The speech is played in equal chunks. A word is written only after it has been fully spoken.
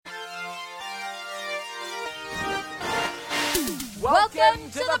Welcome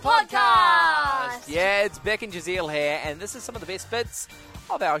to the podcast! Yeah, it's Beck and Jazeel here, and this is some of the best bits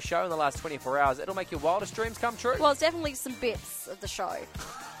of our show in the last 24 hours. It'll make your wildest dreams come true. Well, it's definitely some bits of the show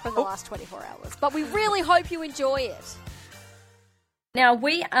from the last 24 hours, but we really hope you enjoy it. Now,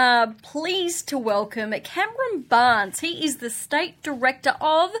 we are pleased to welcome Cameron Barnes. He is the State Director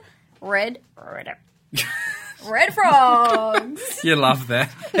of Red Frogs. You love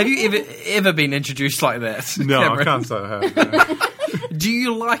that. Have you ever been introduced like that? No, Cameron? I can't say I have. Do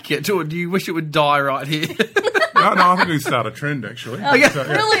you like it, or do you wish it would die right here? No, I think we start a trend, actually. Oh, so, yeah.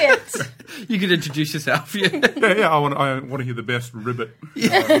 Brilliant. You could introduce yourself. Yeah, I want to hear the best ribbit.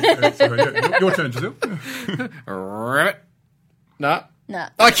 Your turn, Giselle. Ribbit. No. No.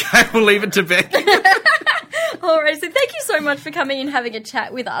 Okay, we'll leave it to Beck. All right, so thank you so much for coming and having a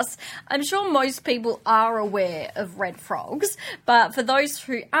chat with us. I'm sure most people are aware of Red Frogs, but for those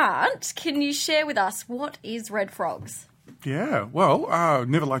who aren't, can you share with us what is Red Frogs? Yeah, well,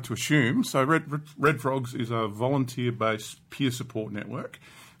 never like to assume. So Red Frogs is a volunteer-based peer support network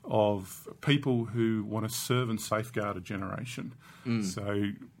of people who want to serve and safeguard a generation. So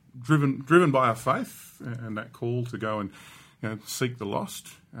driven by our faith and that call to go and seek the lost.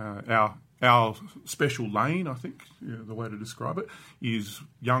 Our special lane, I think, the way to describe it, is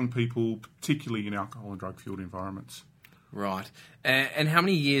young people, particularly in alcohol and drug-fueled environments. Right. And how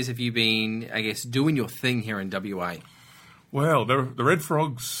many years have you been, I guess, doing your thing here in WA? Well, the Red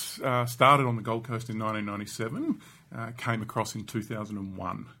Frogs started on the Gold Coast in 1997, came across in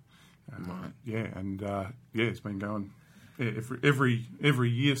 2001. Right. Yeah, and it's been going every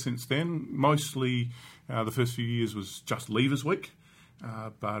year since then. Mostly the first few years was just Leavers Week.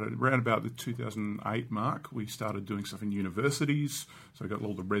 But around about the 2008 mark, we started doing stuff in universities. So we got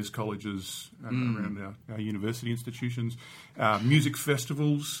all the res colleges around our university institutions, music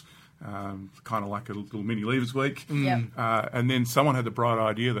festivals, kind of like a little mini Leavers Week. And then someone had the bright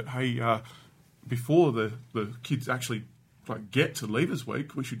idea that, hey, before the kids actually get to Leavers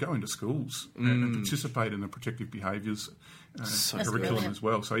Week, we should go into schools and participate in the protective behaviours curriculum as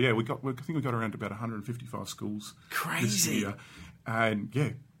well. So yeah, I think we got around about 155 schools this year. And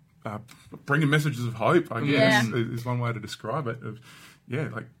bringing messages of hope, I guess, is one way to describe it.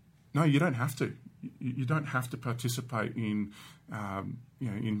 No, you don't have to. You don't have to participate in,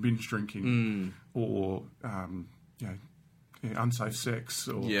 in binge drinking or, unsafe sex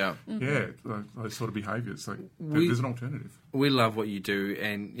or those sort of behaviours. There's an alternative. We love what you do,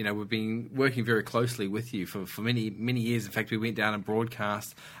 and we've been working very closely with you for many years. In fact, we went down and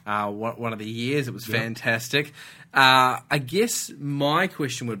broadcast one of the years. It was fantastic. I guess my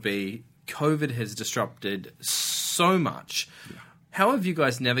question would be: COVID has disrupted so much. Yeah. How have you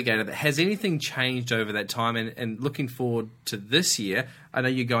guys navigated that? Has anything changed over that time? And looking forward to this year, I know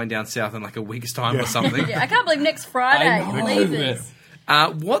you're going down south in like a week's time or something. I can't believe next Friday.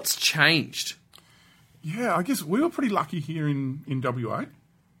 What's changed? Yeah, I guess we were pretty lucky here in WA.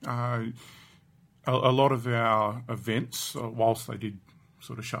 A lot of our events, whilst they did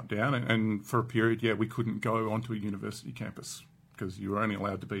sort of shut down, and for a period, we couldn't go onto a university campus because you were only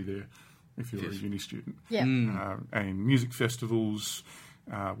allowed to be there if you were a uni student. Yeah. And music festivals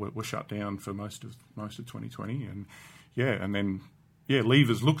were shut down for most of 2020, and then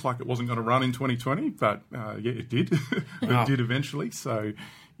Leavers looked like it wasn't going to run in 2020, but it did. It did eventually. So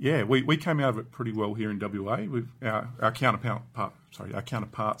we came out of it pretty well here in WA. With our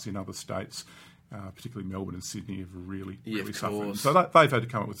counterparts in other states, particularly Melbourne and Sydney, have really suffered. So they've had to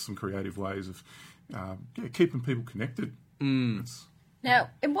come up with some creative ways of keeping people connected.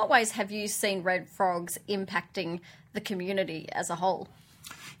 Now, in what ways have you seen Red Frogs impacting the community as a whole?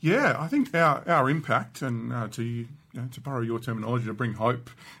 Yeah, I think our impact, and to borrow your terminology, to bring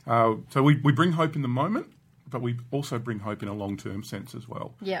hope. So we bring hope in the moment, but we also bring hope in a long-term sense as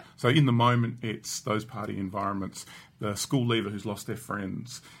well. Yeah. So in the moment, it's those party environments, the school leaver who's lost their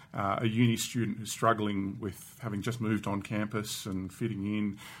friends, a uni student who's struggling with having just moved on campus and fitting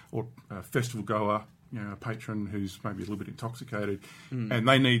in, or a festival goer, a patron who's maybe a little bit intoxicated, and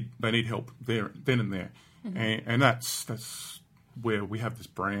they need help then and there, and that's where we have this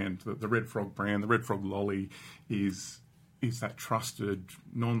brand, the Red Frog brand. The Red Frog lolly is that trusted,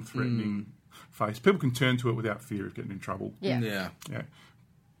 non-threatening face. People can turn to it without fear of getting in trouble. Yeah.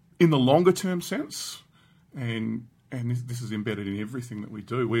 In the longer term sense, and this is embedded in everything that we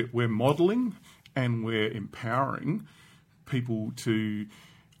do. We're modelling and we're empowering people to,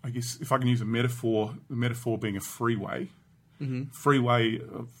 I guess, if I can use a metaphor, the metaphor being a freeway, freeway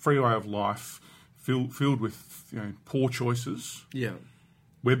of life filled with poor choices. Yeah,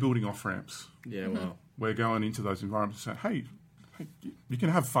 we're building off ramps. Yeah, wow. We're going into those environments and saying, hey, you can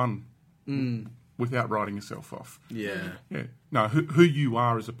have fun without writing yourself off. Yeah. Yeah. No, who you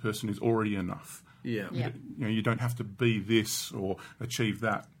are as a person is already enough. Yeah. You don't have to be this or achieve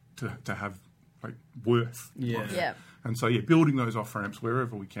that to have worth. Yeah. And so building those off ramps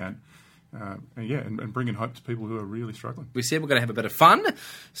wherever we can. And bringing hope to people who are really struggling. We said we're going to have a bit of fun,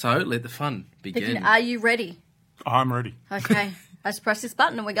 so let the fun begin. Are you ready? I'm ready. Okay. Let's press this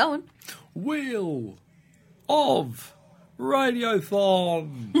button and we're going. Wheel of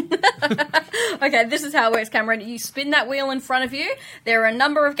Radiothon. Okay, this is how it works, Cameron. You spin that wheel in front of you. There are a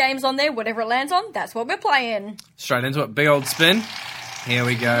number of games on there. Whatever it lands on, that's what we're playing. Straight into it. Big old spin. Here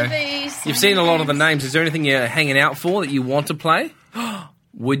we go. Movies, You've seen a lot of the names. Is there anything you're hanging out for that you want to play?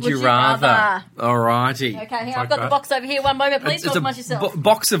 Would you rather? Alrighty. Okay, here, I've got the box over here. One moment, please. Talk amongst yourself.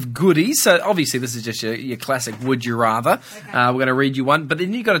 Box of goodies. So obviously this is just your classic would you rather. Okay. We're going to read you one, but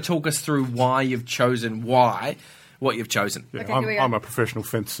then you've got to talk us through why you've chosen what you've chosen. Yeah, Okay, here we go. I'm a professional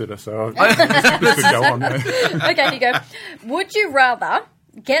fence sitter, so this could go on there. Okay, here you go. Would you rather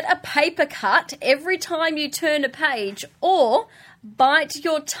get a paper cut every time you turn a page or bite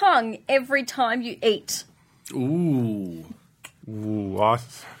your tongue every time you eat? Ooh. I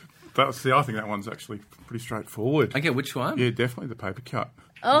think that one's actually pretty straightforward. Okay, which one? Yeah, definitely the paper cut.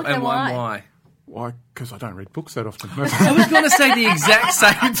 Okay, And why? Why? Because I don't read books that often. I was going to say the exact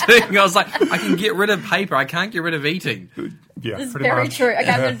same thing. I was like, I can get rid of paper. I can't get rid of eating. Yeah, This is pretty very much. true. Okay,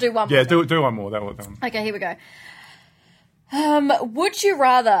 I'm going to do one more. Yeah, do one more. That one. Okay, here we go. Would you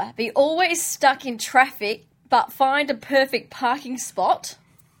rather be always stuck in traffic but find a perfect parking spot,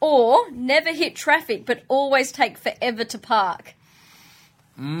 or never hit traffic but always take forever to park?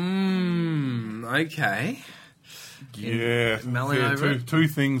 Okay. Yeah, Mulling over it. two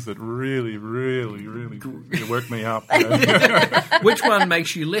things that really, really, really work me up. Which one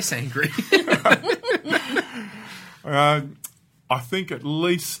makes you less angry? I think at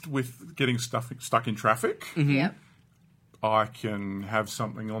least with getting stuck in traffic, Yep. I can have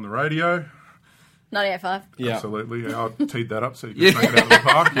something on the radio. 98.5. Yeah. Absolutely. Yeah, I'll teed that up so you can take it out of the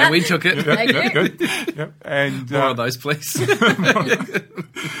park. Yeah, we took it. Yeah, Thank yeah, you. good. Yep. And More of those, please.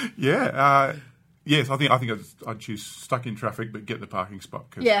 yes, I think I'd choose stuck in traffic but get the parking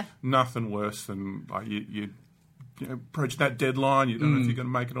spot. Cause nothing worse than you approach that deadline. You don't know if you're going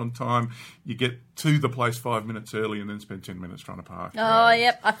to make it on time. You get to the place 5 minutes early and then spend 10 minutes trying to park. Oh,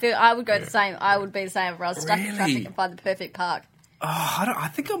 yep. I would go the same. I would be the same if I was stuck in traffic and find the perfect park. Oh, I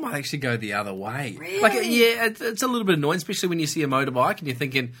think I might actually go the other way. Really? It's a little bit annoying, especially when you see a motorbike and you're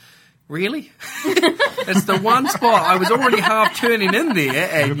thinking, really? It's the one spot I was already half turning in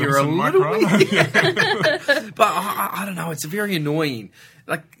there, and you're a little bit. But I don't know. It's very annoying.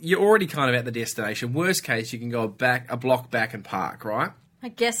 Like, you're already kind of at the destination. Worst case, you can go a block back and park, right? I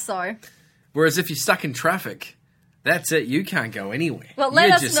guess so. Whereas if you're stuck in traffic, that's it. You can't go anywhere. Well, let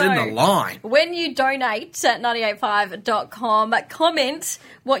you're us just know in the line. When you donate at 985.com, comment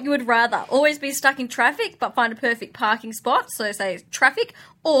what you would rather. Always be stuck in traffic but find a perfect parking spot, so say traffic,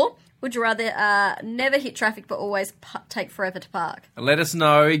 or would you rather never hit traffic but always take forever to park? Let us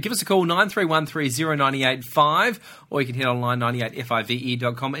know. Give us a call, 93130985, or you can hit online,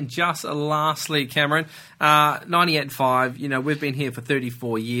 98five.com. And just lastly, Cameron, 98.5, we've been here for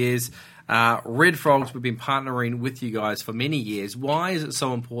 34 years. Red Frogs, we've been partnering with you guys for many years. Why is it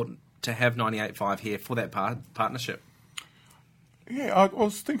so important to have 98.5 here for that partnership? Yeah, I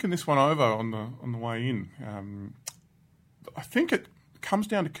was thinking this one over on the way in. I think it comes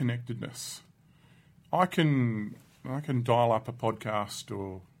down to connectedness. I can dial up a podcast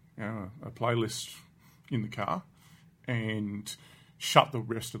or a playlist in the car and shut the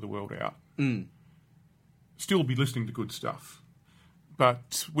rest of the world out. Still be listening to good stuff.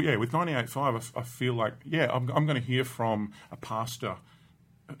 But, with 98.5, I feel like, I'm going to hear from a pastor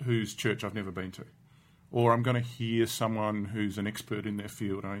whose church I've never been to. Or I'm going to hear someone who's an expert in their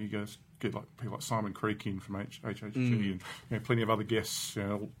field. You guys get people like Simon Creek in from HHG and plenty of other guests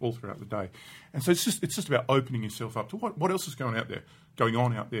all throughout the day. And so it's just about opening yourself up to what else is going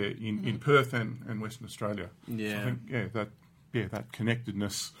on out there in Perth and Western Australia. Yeah. So I think, that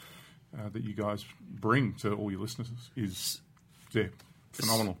connectedness that you guys bring to all your listeners is... Yeah,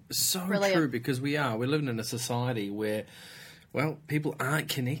 phenomenal. So Brilliant. true, because we're living in a society where, people aren't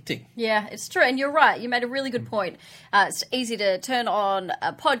connecting. Yeah, it's true. And you're right. You made a really good point. It's easy to turn on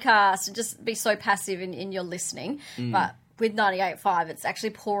a podcast and just be so passive in your listening. But with 98.5, it's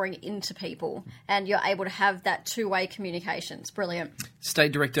actually pouring into people and you're able to have that two-way communication. It's brilliant.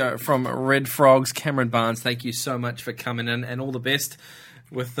 State Director from Red Frogs, Cameron Barnes, thank you so much for coming in, and all the best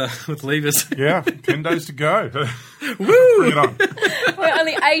with levers. Yeah, 10 days to go. Woo! Bring it on. We're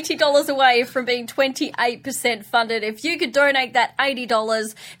only $80 away from being 28% funded. If you could donate that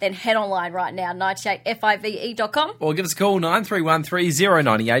 $80, then head online right now, 98five.com. Or give us a call,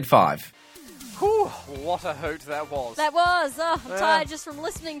 93130985. Whew, what a hoot that was. That was. Oh, I'm tired just from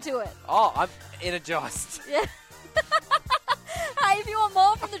listening to it. Oh, I'm energised. Yeah. Hey, if you want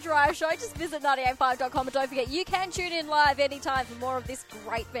more from The Drive Show, just visit 98five.com and don't forget you can tune in live anytime for more of this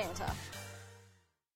great banter.